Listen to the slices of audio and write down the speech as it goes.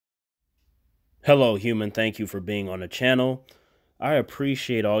Hello, human. Thank you for being on the channel. I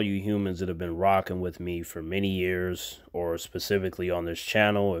appreciate all you humans that have been rocking with me for many years, or specifically on this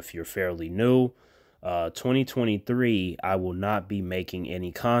channel if you're fairly new. 2023, I will not be making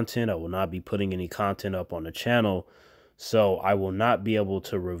any content. I will not be putting any content up on the channel. So I will not be able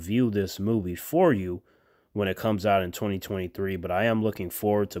to review this movie for you when it comes out in 2023. But I am looking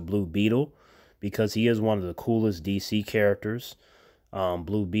forward to Blue Beetle because he is one of the coolest DC characters.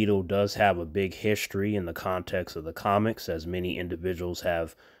 Blue Beetle does have a big history in the context of the comics, as many individuals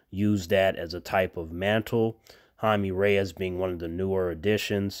have used that as a type of mantle. Jaime Reyes being one of the newer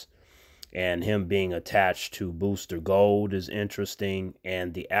additions, and him being attached to Booster Gold is interesting.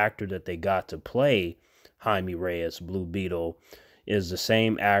 And the actor that they got to play Jaime Reyes, Blue Beetle, is the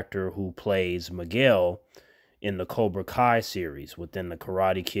same actor who plays Miguel in the Cobra Kai series within the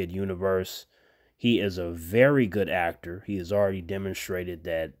Karate Kid universe. He is a very good actor. He has already demonstrated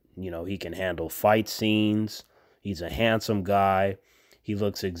that, he can handle fight scenes. He's a handsome guy. He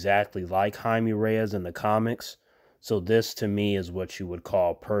looks exactly like Jaime Reyes in the comics. So this to me is what you would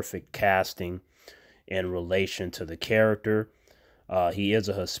call perfect casting in relation to the character. He is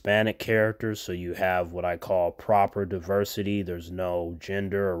a Hispanic character, so you have what I call proper diversity. There's no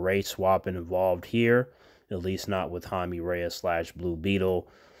gender or race swapping involved here, at least not with Jaime Reyes slash Blue Beetle.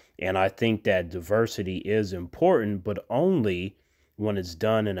 And I think that diversity is important, but only when it's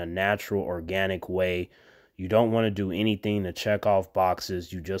done in a natural, organic way. You don't want to do anything to check off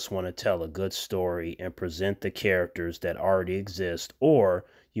boxes. You just want to tell a good story and present the characters that already exist, or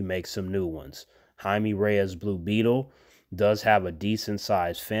you make some new ones. Jaime Reyes Blue Beetle does have a decent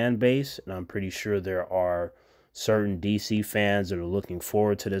sized fan base, and I'm pretty sure there are certain DC fans that are looking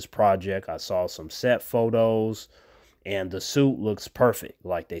forward to this project. I saw some set photos, and the suit looks perfect.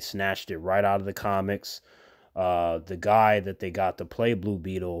 Like they snatched it right out of the comics. The guy that they got to play Blue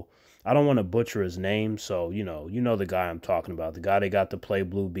Beetle, I don't want to butcher his name, so you know the guy I'm talking about. The guy they got to play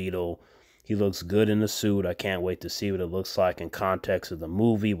Blue Beetle. He looks good in the suit. I can't wait to see what it looks like in context of the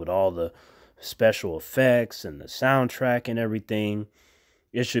movie with all the special effects and the soundtrack and everything.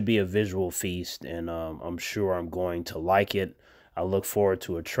 It should be a visual feast, and I'm sure I'm going to like it. I look forward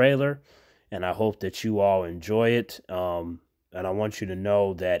to a trailer, and I hope that you all enjoy it. And I want you to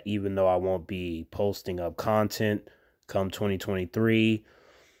know that even though I won't be posting up content come 2023,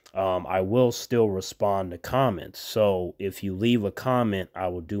 I will still respond to comments. So if you leave a comment, I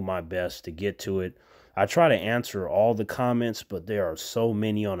will do my best to get to it. I try to answer all the comments, but there are so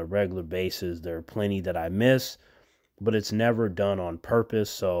many on a regular basis. There are plenty that I miss, but it's never done on purpose.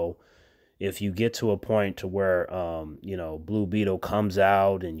 So if you get to a point to where, Blue Beetle comes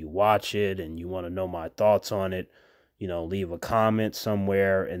out and you watch it and you want to know my thoughts on it, leave a comment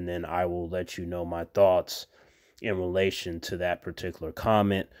somewhere, and then I will let you know my thoughts in relation to that particular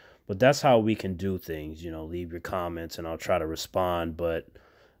comment. But that's how we can do things, leave your comments and I'll try to respond. But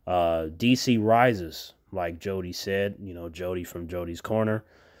DC rises, like Jody said, Jody from Jody's Corner.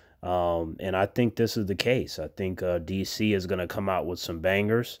 And I think this is the case. I think DC is going to come out with some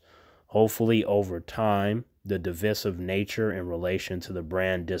bangers. Hopefully, over time, the divisive nature in relation to the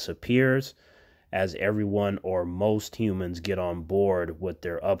brand disappears as everyone or most humans get on board with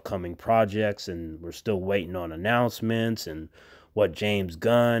their upcoming projects. And we're still waiting on announcements and what James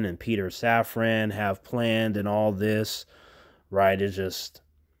Gunn and Peter Safran have planned and all this, right? It's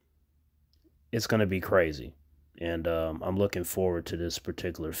going to be crazy. And I'm looking forward to this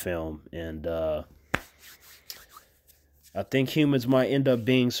particular film. And I think humans might end up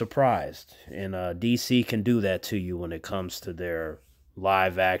being surprised. And DC can do that to you when it comes to their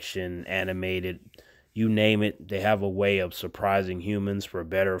live action, animated, you name it. They have a way of surprising humans for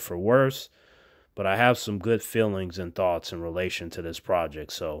better or for worse. But I have some good feelings and thoughts in relation to this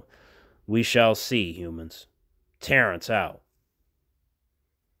project. So we shall see, humans. Terrence out.